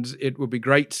 And it would be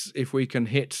great if we can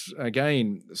hit,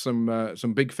 again, some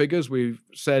big figures. We've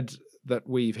said that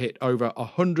we've hit over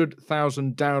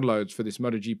 100,000 downloads for this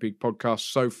MotoGP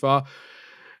podcast so far.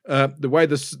 The way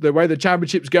the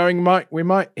championship's going, we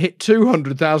might hit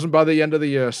 200,000 by the end of the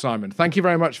year, Simon. Thank you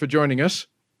very much for joining us.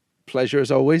 Pleasure as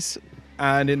always.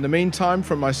 And in the meantime,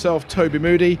 from myself, Toby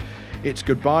Moody, it's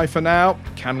goodbye for now.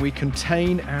 Can we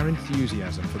contain our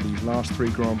enthusiasm for these last 3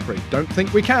 Grand Prix? Don't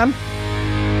think we can.